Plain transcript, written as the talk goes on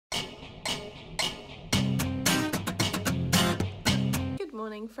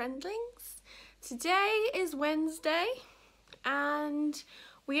morning, friendlings. Today is Wednesday and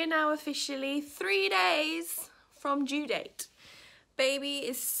we are now officially 3 days from due date. Baby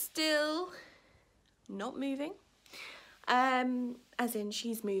is still not moving, as in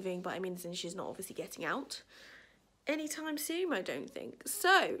she's moving, but I mean as in she's not obviously getting out anytime soon, I don't think.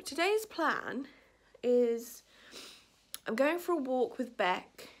 So today's plan is I'm going for a walk with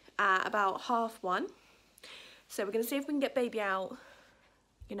Beck at about 1:30. So we're going to see if we can get baby out,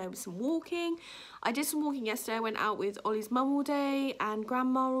 you know, with some walking. I did some walking yesterday. I went out with Ollie's mum all day and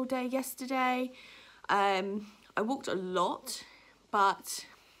grandma all day yesterday. I walked a lot, but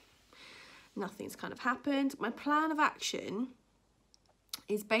nothing's kind of happened. My plan of action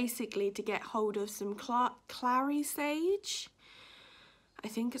is basically to get hold of some clary sage, I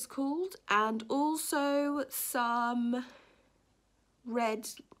think it's called, and also some red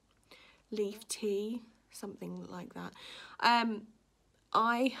leaf tea, something like that.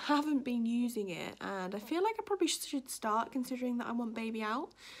 I haven't been using it and I feel like I probably should start, considering that I want baby out.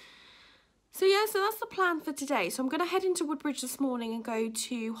 So yeah, so that's the plan for today. So I'm going to head into Woodbridge this morning and go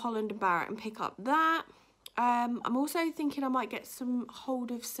to Holland and Barrett and pick up that. I'm also thinking I might get some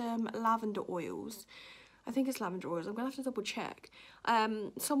hold of some lavender oils. I think it's lavender oils. I'm going to have to double check.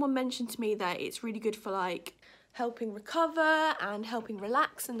 Someone mentioned to me that it's really good for like helping recover and helping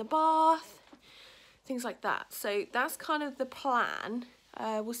relax in the bath, things like that. So that's kind of the plan.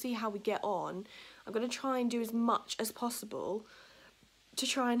 We'll see how we get on. I'm going to try and do as much as possible to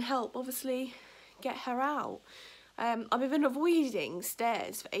try and help, obviously, get her out. I've been avoiding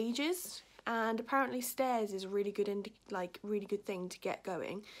stairs for ages, and apparently stairs is a really good thing to get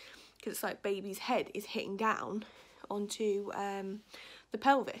going, because it's like baby's head is hitting down onto the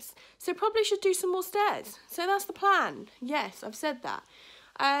pelvis. So probably should do some more stairs. So that's the plan. Yes, I've said that.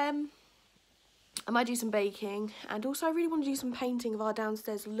 I might do some baking, and also I really want to do some painting of our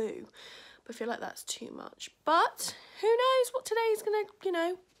downstairs loo, but I feel like that's too much. But who knows what today's gonna, you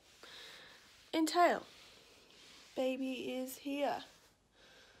know, entail. Baby is here,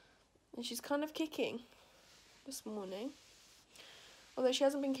 and she's kind of kicking this morning, although she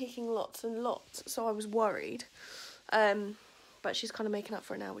hasn't been kicking lots and lots, so I was worried. But she's kind of making up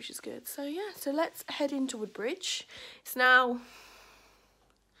for it now, which is good. So yeah, so let's head into Woodbridge. It's now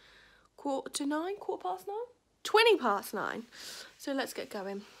 9:15, 9:20. So let's get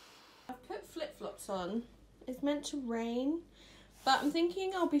going. I've put flip-flops on. It's meant to rain, but I'm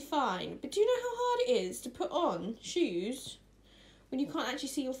thinking I'll be fine. But do you know how hard it is to put on shoes when you can't actually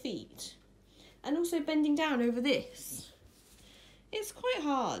see your feet? And also bending down over this. It's quite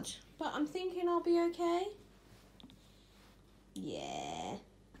hard, but I'm thinking I'll be okay. Yeah.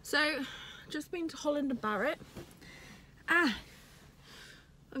 So, just been to Holland and Barrett.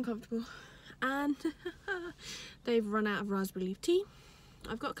 Uncomfortable. And they've run out of raspberry leaf tea.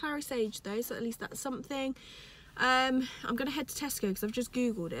 I've got clary sage though, so at least that's something. I'm going to head to Tesco because I've just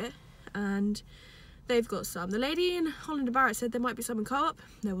googled it and they've got some. The lady in Holland and Barrett said there might be some in Co-op.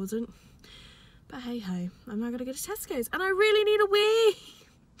 There wasn't. But hey ho, I'm now going to go to Tesco's and I really need a wee.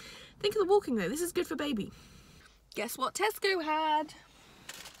 Think of the walking though, this is good for baby. Guess what Tesco had?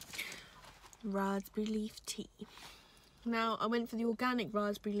 Raspberry leaf tea. Now, I went for the organic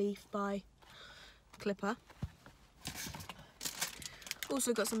raspberry leaf by Clipper.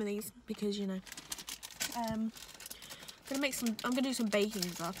 Also got some of these because, you know, I'm gonna do some baking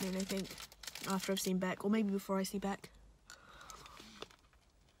this afternoon, I think, after I've seen Beck, or maybe before I see Beck.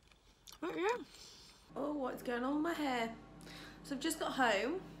 But yeah. Oh, what's going on with my hair? So I've just got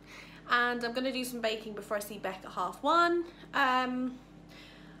home and I'm gonna do some baking before I see Beck at 1:30.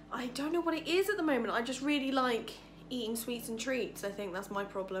 I don't know what it is at the moment. I just really like eating sweets and treats. I think that's my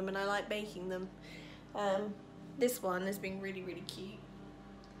problem, and I like baking them. This one has been really, really cute.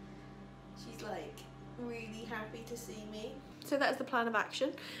 She's like really happy to see me. So that's the plan of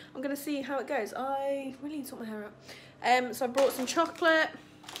action. I'm gonna see how it goes. I really need to sort my hair out. So I brought some chocolate,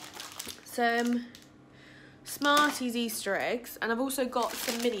 some Smarties Easter eggs, and I've also got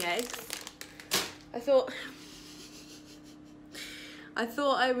some mini eggs. I thought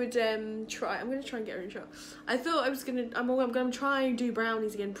I would try. I'm gonna try and get her in shot. I thought I'm gonna try and do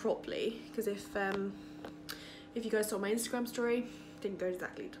brownies again properly, because if you guys saw my Instagram story, didn't go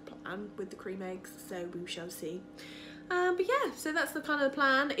exactly to plan with the cream eggs, so we shall see. But yeah, so that's the kind of the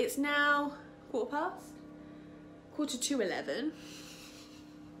plan. It's now 11:15.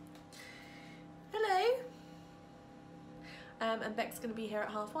 Hello. And Beck's gonna be here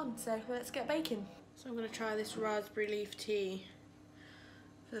at 1:30, so let's get baking. So I'm gonna try this raspberry leaf tea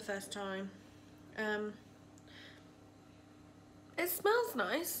for the first time. It smells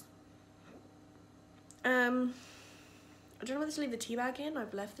nice. I don't know whether to leave the tea bag in.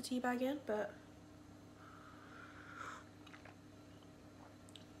 I've left the tea bag in, but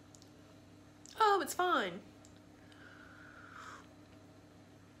oh, it's fine.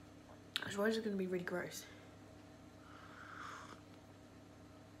 Otherwise it's going to be really gross.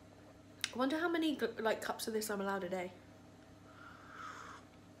 I wonder how many like cups of this I'm allowed a day.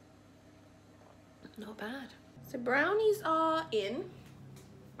 Not bad. So brownies are in.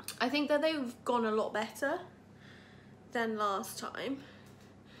 I think that they've gone a lot better than last time.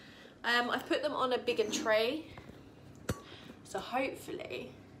 I've put them on a bigger tray, so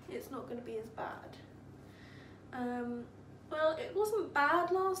hopefully it's not going to be as bad. Well, it wasn't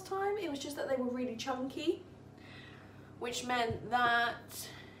bad last time, it was just that they were really chunky, which meant that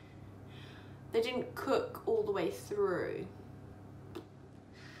they didn't cook all the way through.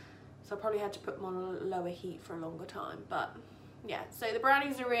 So I probably had to put them on a lower heat for a longer time, but yeah, so the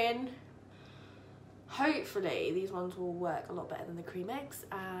brownies are in. Hopefully these ones will work a lot better than the cream eggs,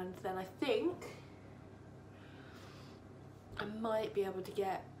 and then I think I might be able to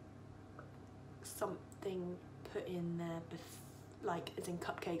get something put in there, like as in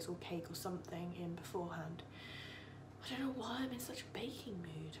cupcakes or cake or something in beforehand. I don't know why I'm in such a baking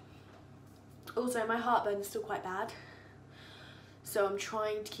mood. Also, my heartburn is still quite bad, so I'm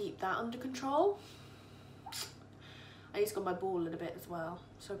trying to keep that under control. I need to go on my ball a little bit as well,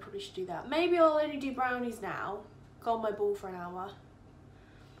 so I probably should do that. Maybe I'll only do brownies now, go on my ball for an hour,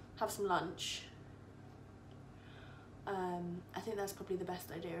 have some lunch. I think that's probably the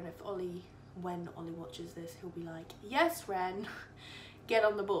best idea, and if when Ollie watches this, he'll be like, yes, Ren, get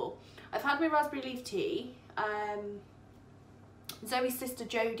on the ball. I've had my raspberry leaf tea. Zoe's sister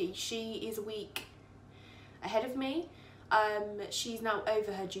Jodie, she is a week ahead of me. She's now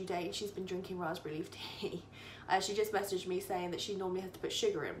over her due date and she's been drinking raspberry leaf tea. She just messaged me saying that she normally has to put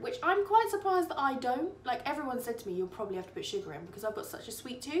sugar in, which I'm quite surprised that I don't. Like, everyone said to me, you'll probably have to put sugar in because I've got such a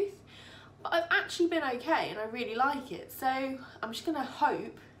sweet tooth. But I've actually been okay and I really like it. So I'm just gonna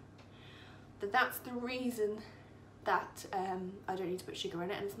hope that that's the reason that I don't need to put sugar in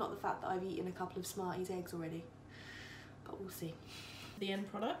it, and it's not the fact that I've eaten a couple of Smarties eggs already. But we'll see. The end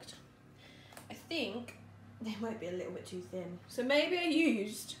product. I think they might be a little bit too thin, so maybe I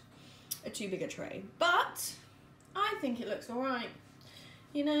used a too big a tray, but I think it looks all right.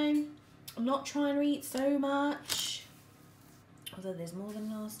 You know, I'm not trying to eat so much, although there's more than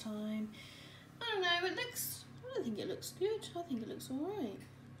last time. I don't know, I don't think it looks good. I think it looks all right.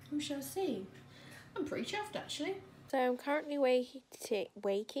 We shall see. I'm pretty chuffed actually. So I'm currently waiting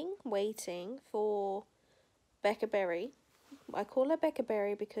for Becca Berry. I call her Becca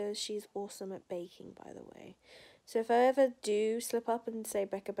Berry because she's awesome at baking, by the way. So if I ever do slip up and say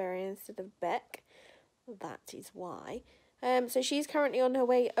Becca Berry instead of Beck, that is why. So she's currently on her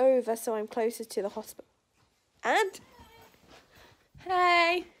way over, so I'm closer to the hospital. And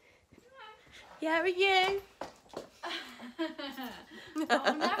hey, yeah, how are you?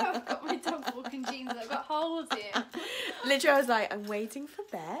 Oh no, I've got my dog walking jeans, I've got holes here. Literally, I was like, I'm waiting for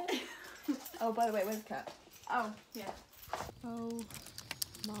Beck. Oh, by the way, where's the cat? Oh, yeah. Oh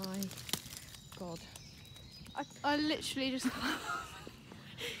my god. I literally just...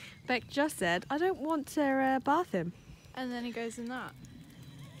 Beck just said, I don't want to bath him. And then he goes in that.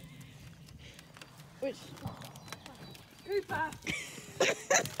 Which... Cooper! What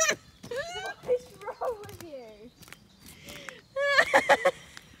is wrong with you?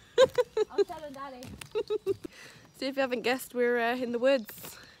 I'll tell her Daddy. See, if you haven't guessed, we're in the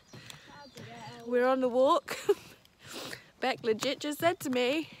woods. We're on a walk. Beck legit just said to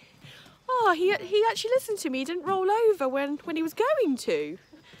me, oh, he actually listened to me. He didn't roll over when he was going to.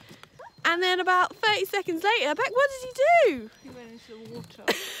 And then about 30 seconds later, Beck, what did he do? He went into the water.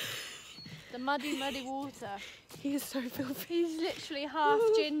 The muddy, muddy water. He is so filthy. He's literally half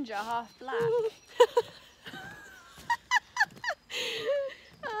ginger, half black.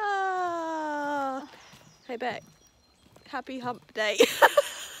 Ah. Hey, Beck. Happy hump day.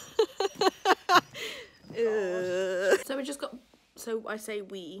 So we just got, so I say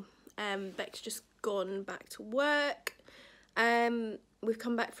we, Beck's just gone back to work. We've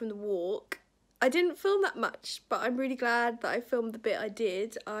come back from the walk. I didn't film that much, but I'm really glad that I filmed the bit I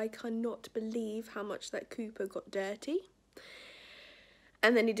did. I cannot believe how much that Cooper got dirty.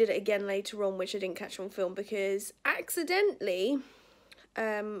 And then he did it again later on, which I didn't catch on film because accidentally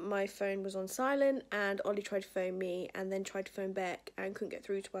my phone was on silent and Ollie tried to phone me and then tried to phone Beck and couldn't get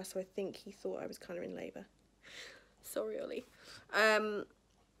through to us, so I think he thought I was kind of in labour. Sorry, Ollie.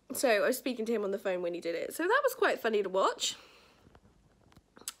 So I was speaking to him on the phone when he did it, so that was quite funny to watch.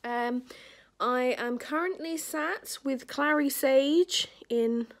 I am currently sat with Clary Sage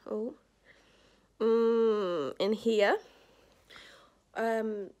in here.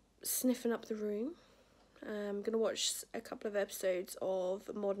 sniffing up the room. I'm going to watch a couple of episodes of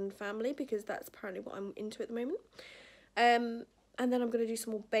Modern Family because that's apparently what I'm into at the moment. And then I'm going to do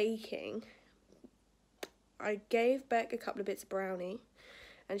some more baking. I gave Beck a couple of bits of brownie,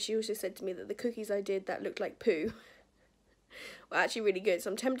 and she also said to me that the cookies I did that looked like poo were actually really good.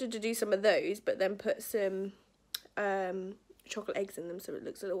 So I'm tempted to do some of those, but then put some chocolate eggs in them so it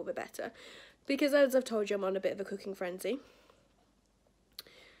looks a little bit better. Because as I've told you, I'm on a bit of a cooking frenzy.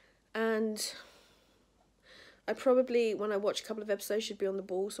 And I probably, when I watch a couple of episodes, should be on the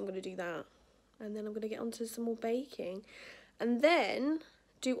ball, so I'm going to do that. And then I'm going to get onto some more baking. And then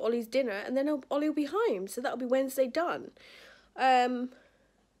do Ollie's dinner, and then Ollie will be home. So that'll be Wednesday done. I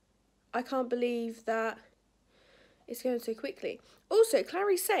can't believe that it's going so quickly. Also,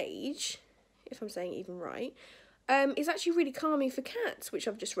 Clary Sage, if I'm saying it even right, is actually really calming for cats, which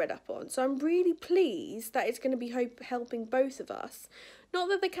I've just read up on. So I'm really pleased that it's going to be helping both of us. Not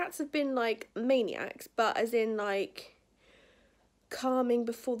that the cats have been, like, maniacs, but as in, like, calming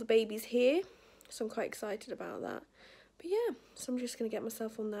before the baby's here. So I'm quite excited about that. But yeah, so I'm just going to get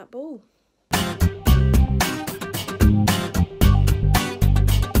myself on that ball.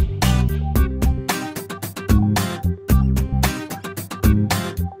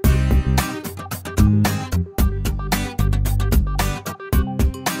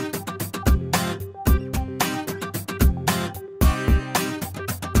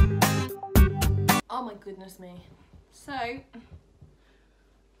 Oh my goodness me. So,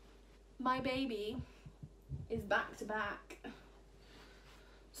 my baby is back to back.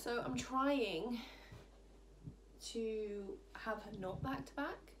 So I'm trying to have her not back to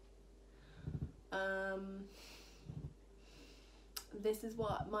back. This is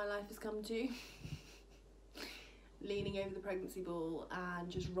what my life has come to. Leaning over the pregnancy ball and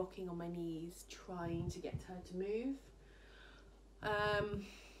just rocking on my knees, trying to get her to move.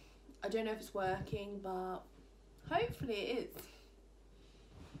 I don't know if it's working, but hopefully it is.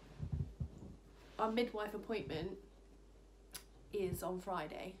 Our midwife appointment is on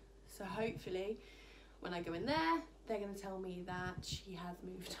Friday, so hopefully when I go in there, they're going to tell me that she has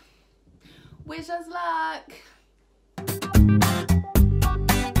moved. Wish us luck!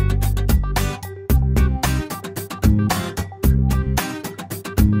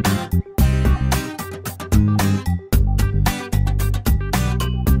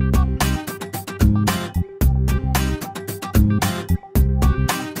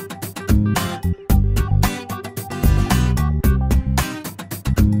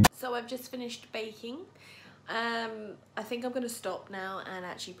 I've just finished baking. I think I'm going to stop now and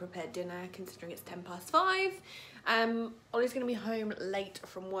actually prepare dinner, considering it's 5:10. Ollie's going to be home late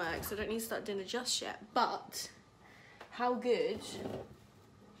from work, so I don't need to start dinner just yet. But how good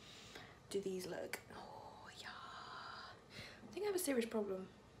do these look? Oh yeah. I think I have a serious problem.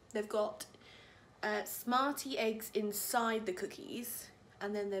 They've got Smarty eggs inside the cookies,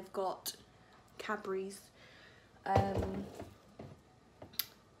 and then they've got Cadbury's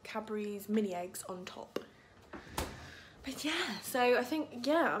mini eggs on top. But yeah, so I think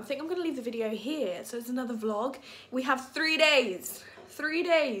I'm gonna leave the video here. So it's another vlog. We have 3 days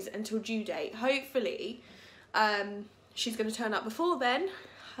until due date. Hopefully she's gonna turn up before then.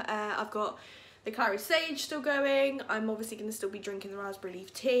 I've got the Clary Sage still going. I'm obviously gonna still be drinking the raspberry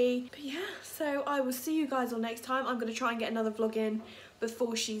leaf tea. But yeah, so I will see you guys all next time. I'm gonna try and get another vlog in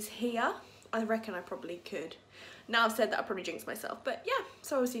before she's here. I reckon I probably could. Now I've said that, I probably jinxed myself. But yeah,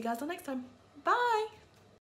 so I'll see you guys all next time. Bye!